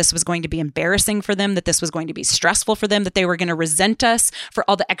them, that this was going to be embarrassing for them, that this was going to be stressful for them, that they were going to resent us for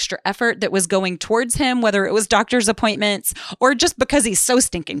all the extra effort that was going towards him, whether it was doctor's appointments or just because he's so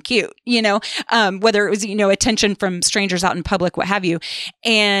stinking cute, whether it was, attention from strangers out in public, what have you.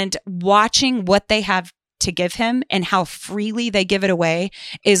 And watching what they have to give him and how freely they give it away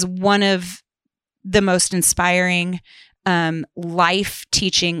is one of the most inspiring life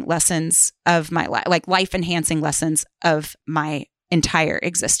teaching lessons of my life, life enhancing lessons of my entire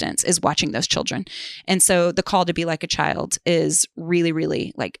existence, is watching those children. And so the call to be like a child is really,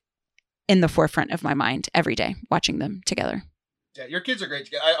 really in the forefront of my mind every day, watching them together. Yeah, your kids are great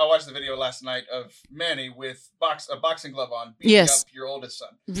together. I watched the video last night of Manny with a boxing glove on, beating up your oldest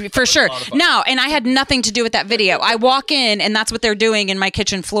son. For sure. No, and I had nothing to do with that video. I walk in and that's what they're doing in my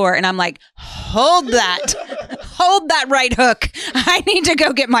kitchen floor. And I'm like, hold that. Hold that right hook. I need to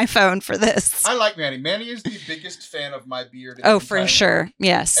go get my phone for this. I like Manny. Manny is the biggest fan of my beard. Oh, for sure.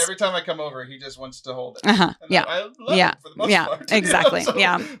 Yes. Every time I come over, he just wants to hold it. Uh-huh. Yeah. I love it for the most part. Exactly. So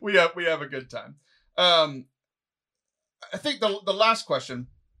yeah. We have a good time. I think the last question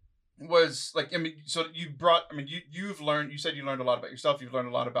was so you've learned, you said you learned a lot about yourself. You've learned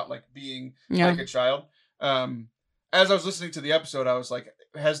a lot about being like a child. As I was listening to the episode, I was like,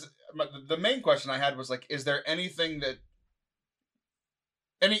 the main question I had was is there any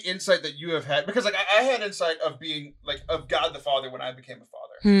insight that you have had? Because I had insight of being of God the Father when I became a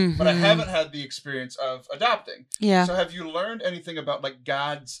father, mm-hmm. but I haven't had the experience of adopting. Yeah. So have you learned anything about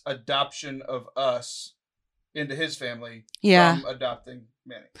God's adoption of us into his family from adopting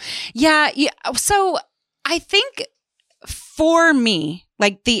Manny? Yeah. So I think for me,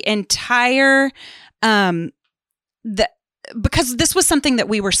 the entire, because this was something that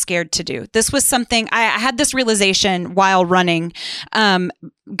we were scared to do. This was something I had this realization while running.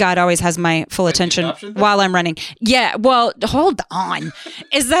 God always has my full attention while I'm running. Yeah. Well, hold on.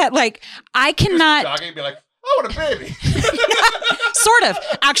 Is that I cannot jogging and be like, I want a baby. Sort of.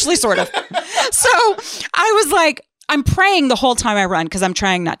 So I was I'm praying the whole time I run because I'm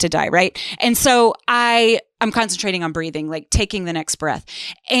trying not to die, right? And so I'm concentrating on breathing, taking the next breath.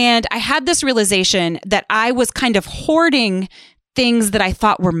 And I had this realization that I was kind of hoarding things that I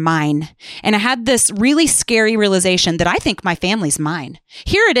thought were mine. And I had this really scary realization that I think my family's mine.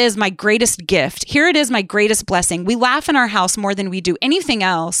 Here it is, my greatest gift. Here it is, my greatest blessing. We laugh in our house more than we do anything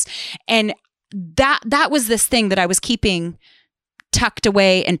else. And that was this thing that I was keeping tucked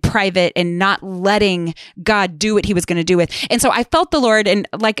away and private and not letting God do what he was going to do with. And so I felt the Lord, and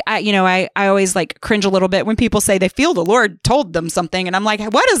like, I always like cringe a little bit when people say they feel the Lord told them something. And I'm like,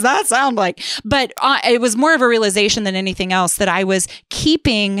 what does that sound like? But it was more of a realization than anything else that I was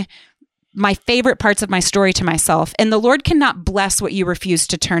keeping my favorite parts of my story to myself. And the Lord cannot bless what you refuse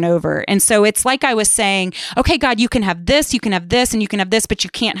to turn over. And so it's like I was saying, okay, God, you can have this, and you can have this, but you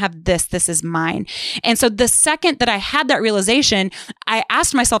can't have this. This is mine. And so the second that I had that realization, I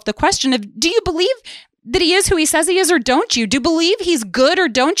asked myself the question of, do you believe that he is who he says he is, or don't you? Do you believe he's good, or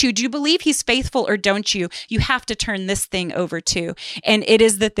don't you? Do you believe he's faithful, or don't you? You have to turn this thing over to. And it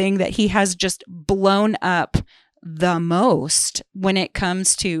is the thing that he has just blown up the most when it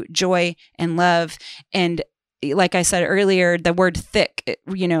comes to joy and love. And like I said earlier, the word thick,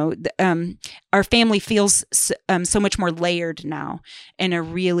 our family feels so much more layered now in a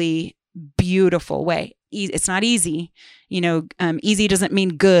really beautiful way. It's not easy, easy doesn't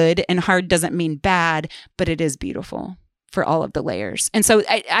mean good and hard doesn't mean bad, but it is beautiful for all of the layers. And so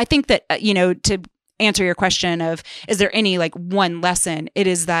I think that, to answer your question of, is there any like one lesson? It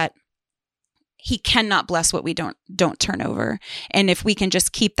is that he cannot bless what we don't turn over. And if we can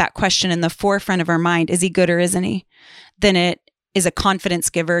just keep that question in the forefront of our mind, is he good or isn't he? Then it is a confidence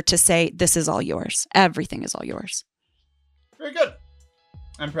giver to say, this is all yours. Everything is all yours. Very good.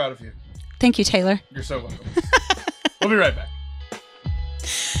 I'm proud of you. Thank you, Taylor. You're so welcome. We'll be right back.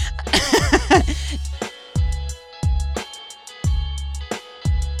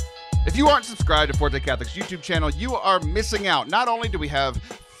 If you aren't subscribed to Forte Catholic's YouTube channel, you are missing out. Not only do we have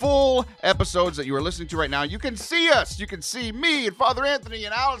full episodes that you are listening to right now, you can see us. You can see me and Father Anthony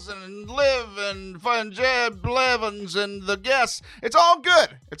and Allison and Liv and Jeb Blevins and the guests. It's all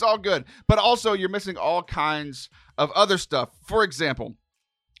good. It's all good. But also, you're missing all kinds of other stuff. For example,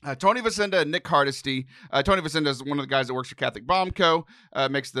 Tony Vicinda and Nick Hardesty. Tony Vicinda is one of the guys that works for Catholic Bomb Co.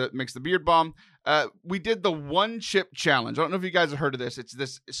 Makes the beard bomb. We did the one chip challenge. I don't know if you guys have heard of this. It's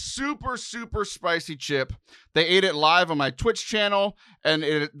this super, super spicy chip. They ate it live on my Twitch channel, and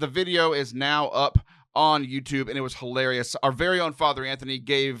the video is now up on YouTube, and it was hilarious. Our very own Father Anthony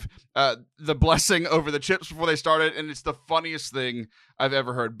gave the blessing over the chips before they started, and it's the funniest thing I've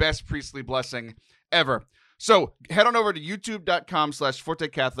ever heard. Best priestly blessing ever. So head on over to youtube.com/Forte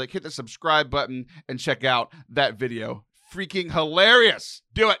Catholic, hit the subscribe button, and check out that video. Freaking hilarious.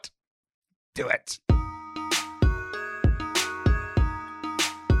 Do it. Do it.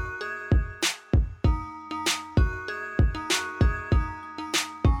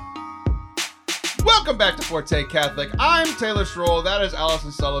 Welcome back to Forte Catholic. I'm Taylor Schroll. That is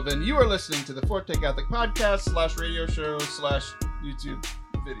Allison Sullivan. You are listening to the Forte Catholic podcast /radio show /YouTube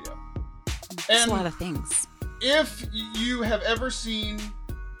video. It's a lot of things. If you have ever seen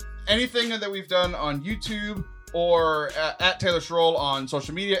anything that we've done on YouTube or at Taylor Schroll on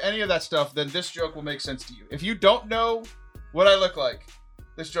social media, any of that stuff, then this joke will make sense to you. If you don't know what I look like,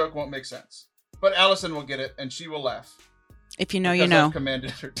 this joke won't make sense. But Allison will get it, and she will laugh. If you know, you know. I've commanded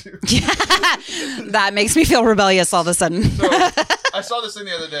her to. That makes me feel rebellious all of a sudden. So I saw this thing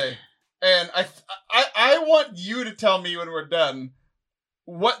the other day, and I want you to tell me when we're done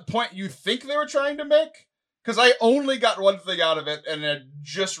what point you think they were trying to make. Because I only got one thing out of it, and I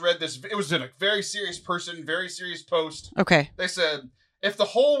just read this. It was in a very serious person, very serious post. Okay. They said, if the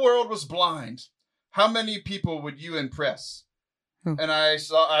whole world was blind, how many people would you impress? And I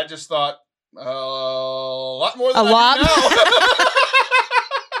just thought, a lot more than I do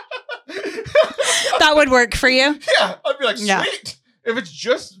now. That would work for you? Yeah. I'd be like, sweet. Yeah. If it's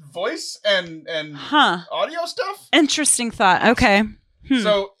just voice and audio stuff. Interesting thought. Okay.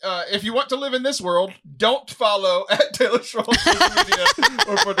 So, if you want to live in this world, don't follow at Taylor Schroll on social media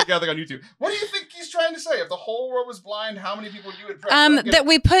or Forte Catholic on YouTube. What do you think he's trying to say? If the whole world was blind, how many people would you impress? That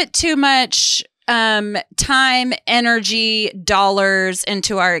we put too much time, energy, dollars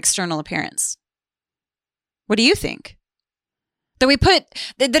into our external appearance. What do you think? That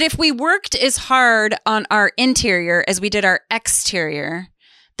if we worked as hard on our interior as we did our exterior,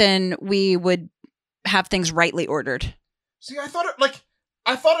 then we would have things rightly ordered. See, I thought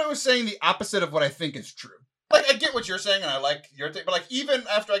it was saying the opposite of what I think is true. Like, I get what you're saying, and I like your thing, but like, even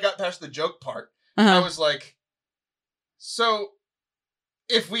after I got past the joke part, I was like, so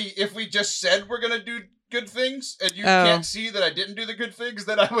if we just said we're gonna do good things, and you can't see that I didn't do the good things,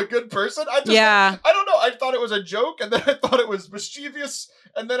 then I'm a good person? I don't know. I thought it was a joke, and then I thought it was mischievous,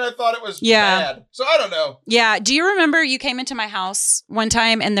 and then I thought it was bad. So I don't know. Yeah. Do you remember you came into my house one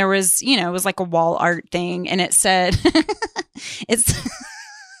time, and there was, it was like a wall art thing, and it said,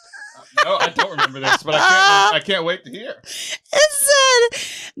 No, I don't remember this, but I can't wait to hear. It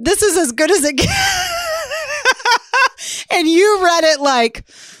said, "This is as good as it gets." And you read it like,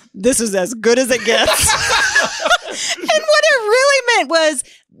 this is as good as it gets. And what it really meant was,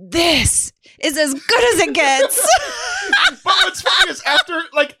 this is as good as it gets. But what's funny is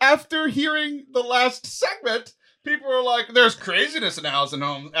after hearing the last segment, people are like, there's craziness in Allison's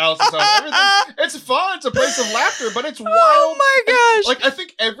home. Everything. It's fun. It's a place of laughter, but it's wild. Oh my gosh. Like, I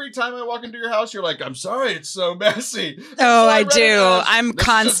think every time I walk into your house, you're like, I'm sorry, it's so messy. And Oh, so I read do. it as, I'm "This is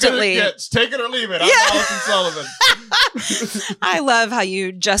constantly- as good as it gets. Take it or leave it. I'm Allison Sullivan. I love how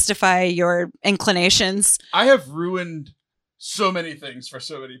you justify your inclinations. I have ruined so many things for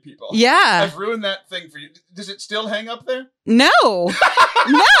so many people. Yeah. I've ruined that thing for you. Does it still hang up there? No. No,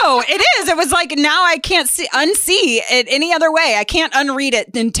 it is. It was like, now I can't unsee it any other way. I can't unread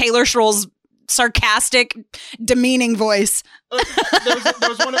it in Taylor Schroll's sarcastic, demeaning voice. There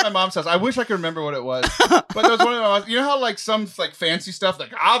was one at my mom's house. I wish I could remember what it was. But there was one at my mom's. You know how like some like fancy stuff,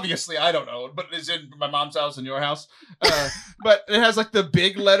 like obviously I don't know, but it's in my mom's house and your house. But it has like the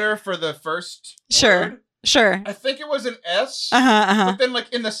big letter for the first word. Sure. I think it was an S. Uh-huh. But then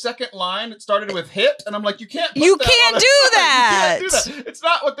like in the second line, it started with hit. And I'm like, you can't You that can't on a- do that. You can't do that. It's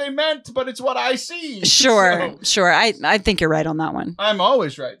not what they meant, but it's what I see. Sure. So, Sure. I think you're right on that one. I'm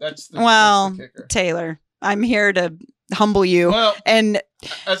always right. That's the kicker. Taylor, I'm here to humble you. Well, And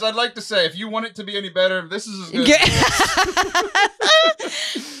as I'd like to say, if you want it to be any better, this is as good.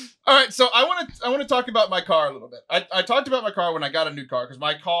 All right, so I want to talk about my car a little bit. I talked about my car when I got a new car because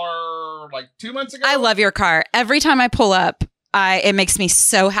my car like 2 months ago. I love your car. Every time I pull up, it makes me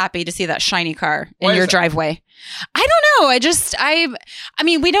so happy to see that shiny car in your driveway. I don't know. I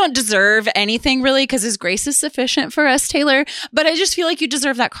mean, we don't deserve anything really because His grace is sufficient for us, Taylor. But I just feel like you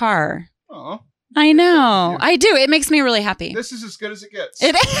deserve that car. Oh, I know. I do. It makes me really happy. this is as good as it gets.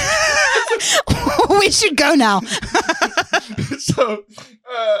 We should go now. So,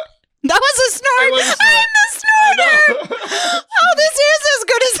 That was a snort. It was a snort. I'm the snorter. Oh, this is as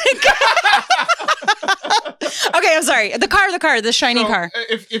good as it gets. Okay, I'm sorry. The shiny car.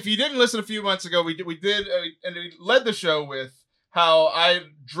 If you didn't listen a few months ago, we did, and we led the show with how I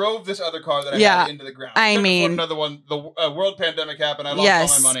drove this other car that I had into the ground. I mean, another one. The world pandemic happened. I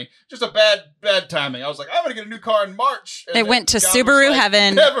lost all my money. Just a bad timing. I was like, I'm gonna get a new car in March. And it went to God Subaru was like,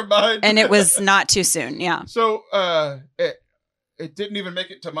 heaven. Never mind. And it was not too soon. Yeah. So it didn't even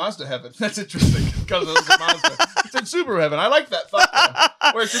make it to Mazda heaven. That's interesting because it was a Mazda. It's in Subaru heaven. I like that thought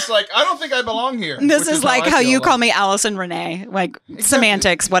though, where it's just like, I don't think I belong here. This is like how you call me. me Allison Renee, like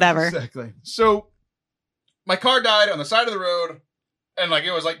semantics, whatever. Exactly. So my car died on the side of the road, and like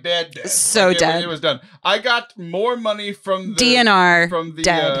it was like dead. So like, dead. It was done. I got more money from the DNR from the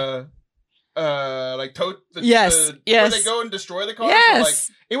dead. like tow. Yes. Where they go and destroy the car. Yes.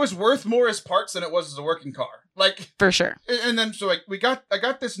 So, like, it was worth more as parts than it was as a working car. Like For sure. And then so like I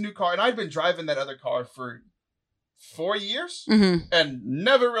got this new car, and I'd been driving that other car for 4 years Mm-hmm. and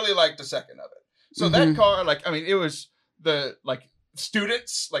never really liked a second of it. So that car, like, I mean, it was the like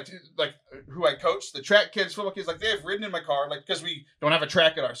students like who I coached, the track kids, football kids, like they have ridden in my car, like because we don't have a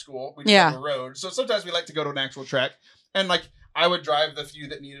track at our school, we just have a road. So sometimes we like to go to an actual track, and like I would drive the few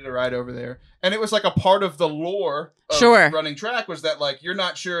that needed a ride over there. And it was like a part of the lore of running track was that like you're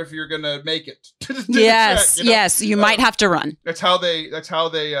not sure if you're gonna make it to the yes, track, you know? Yes, you might have to run. That's how they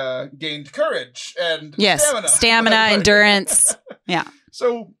gained courage and stamina, endurance. Yeah.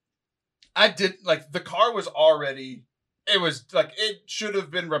 So I did like the car was already it should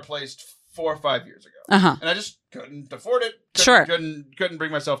have been replaced 4 or 5 years ago. Uh-huh. And I just couldn't afford it. Couldn't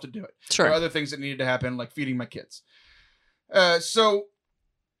bring myself to do it. Sure. There were other things that needed to happen, like feeding my kids. So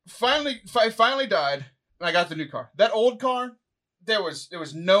finally died, and I got the new car. That old car, it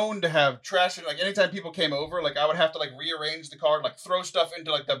was known to have trash in. Like anytime people came over, like I would have to like rearrange the car, like throw stuff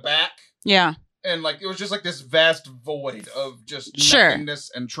into like the back. Yeah. And like it was just like this vast void of just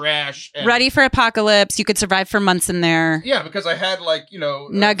nothingness and trash. And ready for apocalypse. You could survive for months in there. Yeah, because I had like,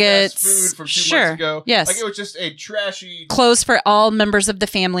 nuggets, fast food from 2 months ago. Yes. Like it was just a trashy clothes for all members of the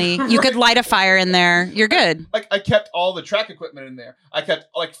family. You could light a fire in there. You're good. Like I kept all the track equipment in there. I kept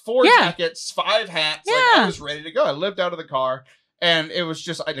like 4 jackets, 5 hats. Yeah. Like I was ready to go. I lived out of the car, and it was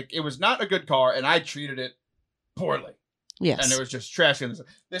just it was not a good car, and I treated it poorly. Yes. And it was just trash.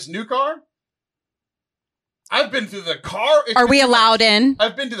 This new car, I've been through the car. Are we allowed in?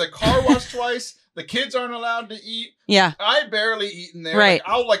 I've been to the car wash twice. The kids aren't allowed to eat. Yeah. I barely eat in there. Right.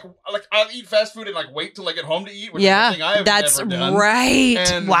 Like, I'll eat fast food and like wait till I get home to eat. Which is the thing I have that's never done. right.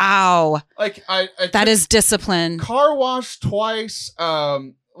 And, wow. Like that is discipline. Car wash twice.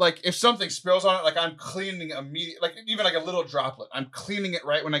 Like if something spills on it, like I'm cleaning immediately. Like even like a little droplet, I'm cleaning it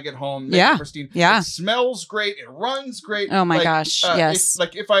right when I get home. Make it pristine. Yeah. It smells great. It runs great. Oh my gosh. Yes.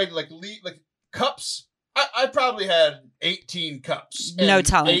 If I like leave like cups I probably had 18 cups. And No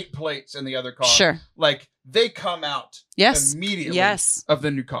telling. 8 plates in the other car. Sure. Like, they come out Yes. immediately Yes. of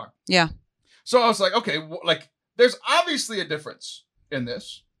the new car. Yeah. So I was like, okay, like, there's obviously a difference in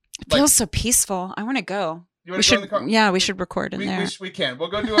this. It feels so peaceful. I want to go. You want to go in the car? Yeah, we should record in there. We can. We'll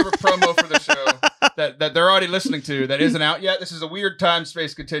go do a promo for the show that they're already listening to that isn't out yet. This is a weird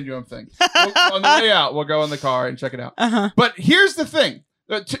time-space continuum thing. On the way out, we'll go in the car and check it out. But here's the thing.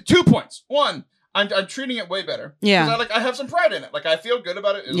 2 points. One, I'm treating it way better. Yeah. Because I have some pride in it. Like, I feel good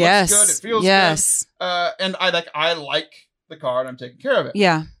about it. It Yes. looks good. It feels Yes. good. And I like the car and I'm taking care of it.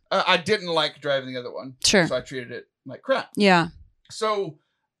 Yeah. I didn't like driving the other one. Sure. So I treated it like crap. Yeah. So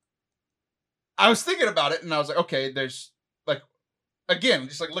I was thinking about it and I was like, okay, there's like, again,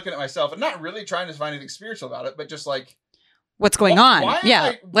 just like looking at myself and not really trying to find anything spiritual about it, but just like, What's going on?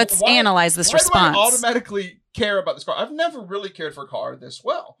 Yeah. Let's analyze this response. Why do I automatically care about this car? I've never really cared for a car this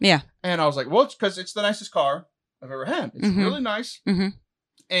well. Yeah. And I was like, well, it's because it's the nicest car I've ever had. It's really nice.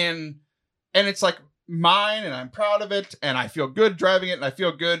 And it's like mine and I'm proud of it and I feel good driving it and I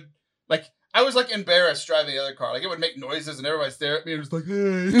feel good. Like, I was like embarrassed driving the other car. Like, it would make noises and everybody stare at me and it was like,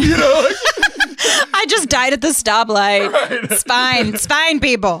 hey, you know, like, I just died at the stoplight. right. It's fine. It's fine,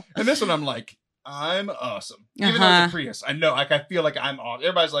 people. And this one, I'm like, I'm awesome. Even though it's a Prius. I know, like, I feel like I'm awesome.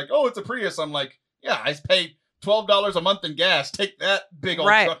 Everybody's like, oh, it's a Prius. I'm like, yeah, I pay $12 a month in gas. Take that, big old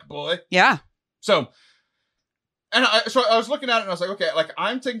truck, boy. Yeah. So I was looking at it and I was like, okay, like,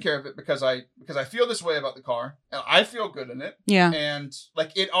 I'm taking care of it because I feel this way about the car and I feel good in it. Yeah. And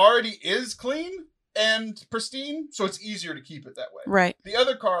like, it already is clean and pristine, so it's easier to keep it that way. Right. The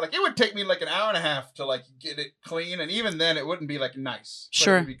other car, like, it would take me like an hour and a half to like get it clean, and even then it wouldn't be like nice.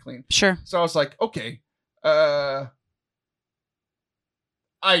 Sure. It would be clean. Sure. So I was like, okay, I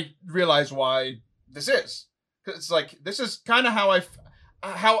realize why this is. 'Cause it's like, this is kind of how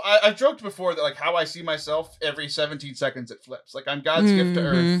I've joked before that, like, how I see myself every 17 seconds it flips. Like, I'm God's gift to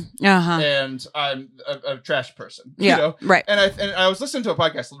earth, and I'm a trash person. Yeah, you know? right. And I was listening to a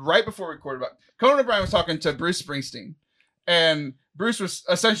podcast right before we recorded about Conan O'Brien was talking to Bruce Springsteen, and Bruce was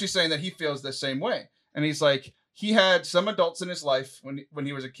essentially saying that he feels the same way. And he's like, he had some adults in his life when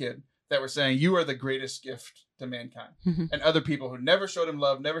he was a kid that were saying, you are the greatest gift to mankind. And other people who never showed him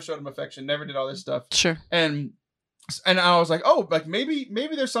love, never showed him affection, never did all this stuff. Sure. And I was like, oh, like maybe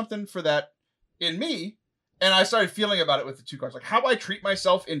there's something for that in me. And I started feeling about it with the 2 cars. Like, how I treat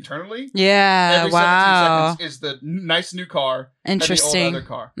myself internally. Yeah. Every 17 seconds is the nice new car. Interesting. And the old other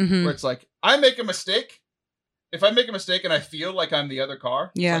car. Where it's like, I make a mistake. If I make a mistake and I feel like I'm the other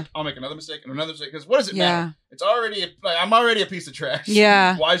car, yeah, like, I'll make another mistake and another mistake. Because what does it matter? It's already, I'm already a piece of trash.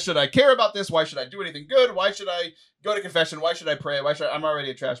 Yeah. Why should I care about this? Why should I do anything good? Why should I go to confession? Why should I pray? I'm already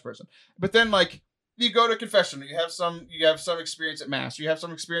a trash person. But then, like, you go to confession, you have some experience at mass, you have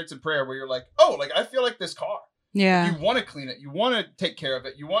some experience in prayer where you're like, oh, like, I feel like this car. Yeah. You want to clean it. You want to take care of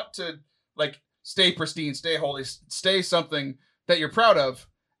it. You want to, like, stay pristine, stay holy, stay something that you're proud of.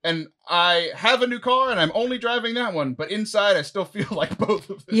 And I have a new car and I'm only driving that one, but inside I still feel like both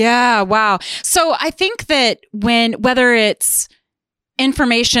of them. Yeah. Wow. So I think that whether it's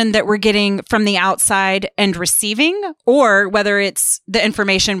information that we're getting from the outside and receiving, or whether it's the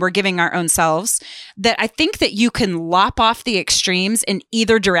information we're giving our own selves, that I think that you can lop off the extremes in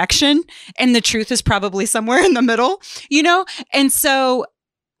either direction. And the truth is probably somewhere in the middle, you know? And so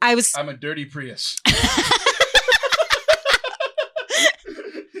I'm a dirty Prius.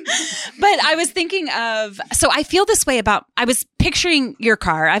 But I was thinking so I feel this way I was picturing your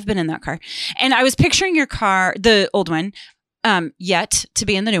car. I've been in that car. And I was picturing your car, the old one, yet to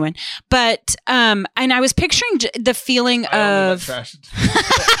be in the new one. But, and I was picturing the feeling of, but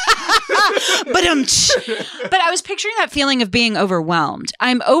I was picturing that feeling of being overwhelmed.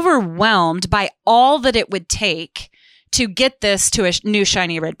 I'm overwhelmed by all that it would take to get this to a new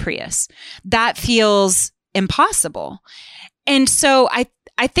shiny red Prius. That feels impossible. And so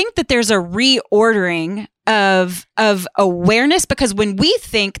I think that there's a reordering of awareness, because when we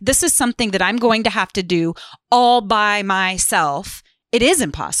think this is something that I'm going to have to do all by myself, it is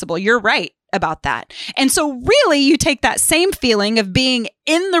impossible. You're right about that. And so really you take that same feeling of being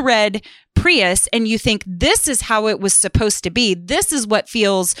in the red Prius and you think this is how it was supposed to be. This is what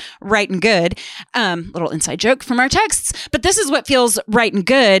feels right and good. Little inside joke from our texts, but this is what feels right and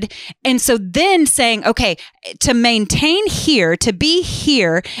good. And so then saying, okay, to maintain here, to be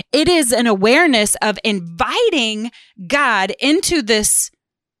here, it is an awareness of inviting God into this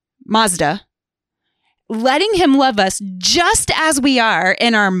Mazda, letting him love us just as we are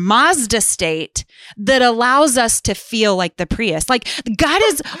in our Mazda state that allows us to feel like the Prius. Like God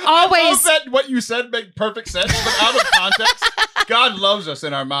is always... I love that what you said made perfect sense, but out of context, God loves us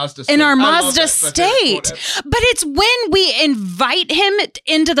in our Mazda state. In our Mazda state. But it's when we invite him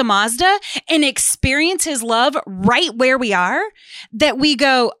into the Mazda and experience his love right where we are that we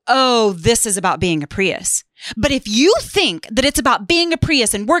go, oh, this is about being a Prius. But if you think that it's about being a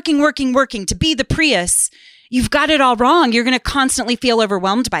Prius and working to be the Prius, you've got it all wrong. You're going to constantly feel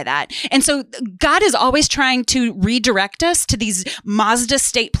overwhelmed by that. And so God is always trying to redirect us to these Mazda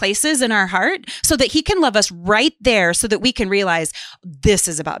state places in our heart so that he can love us right there so that we can realize this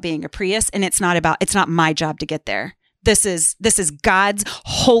is about being a Prius and it's not my job to get there. This is God's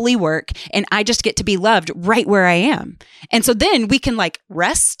holy work and I just get to be loved right where I am. And so then we can like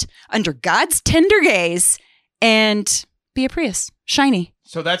rest under God's tender gaze and be a Prius, shiny.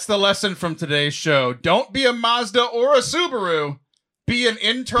 So that's the lesson from today's show. Don't be a Mazda or a Subaru. Be an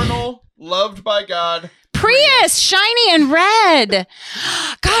internal, loved by God Prius, shiny and red.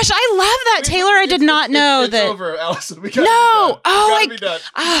 Gosh, I love that, Taylor. I did not know it's that. It's over, Allison. We gotta no. be done. Be done.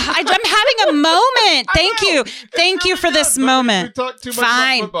 I'm having a moment. Thank you for this moment. We talked too much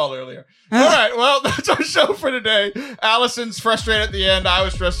about football earlier. All right, well, that's our show for today. Allison's frustrated at the end. I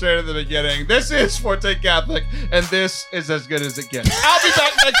was frustrated at the beginning. This is Forte Catholic, and this is as good as it gets. I'll be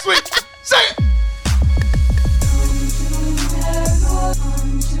back next week. Say it!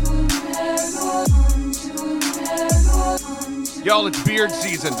 Y'all, it's beard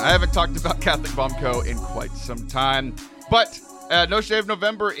season. I haven't talked about Catholic Bomb Co. in quite some time, but No Shave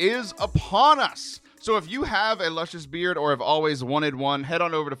November is upon us. So if you have a luscious beard or have always wanted one, head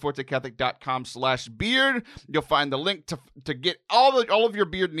on over to fortecatholic.com/beard. You'll find the link to get all of your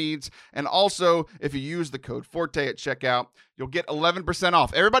beard needs. And also, if you use the code Forte at checkout, you'll get 11%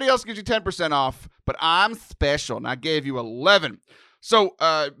 off. Everybody else gives you 10% off, but I'm special, and I gave you 11. So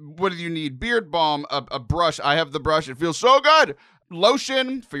what do you need? Beard balm, a brush. I have the brush. It feels so good.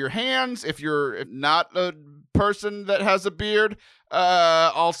 Lotion for your hands if you're not a person that has a beard.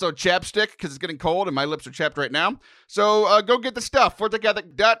 Also chapstick because it's getting cold and my lips are chapped right now. So go get the stuff.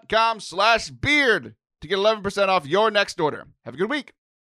 fortecatholic.com/beard to get 11% off your next order. Have a good week.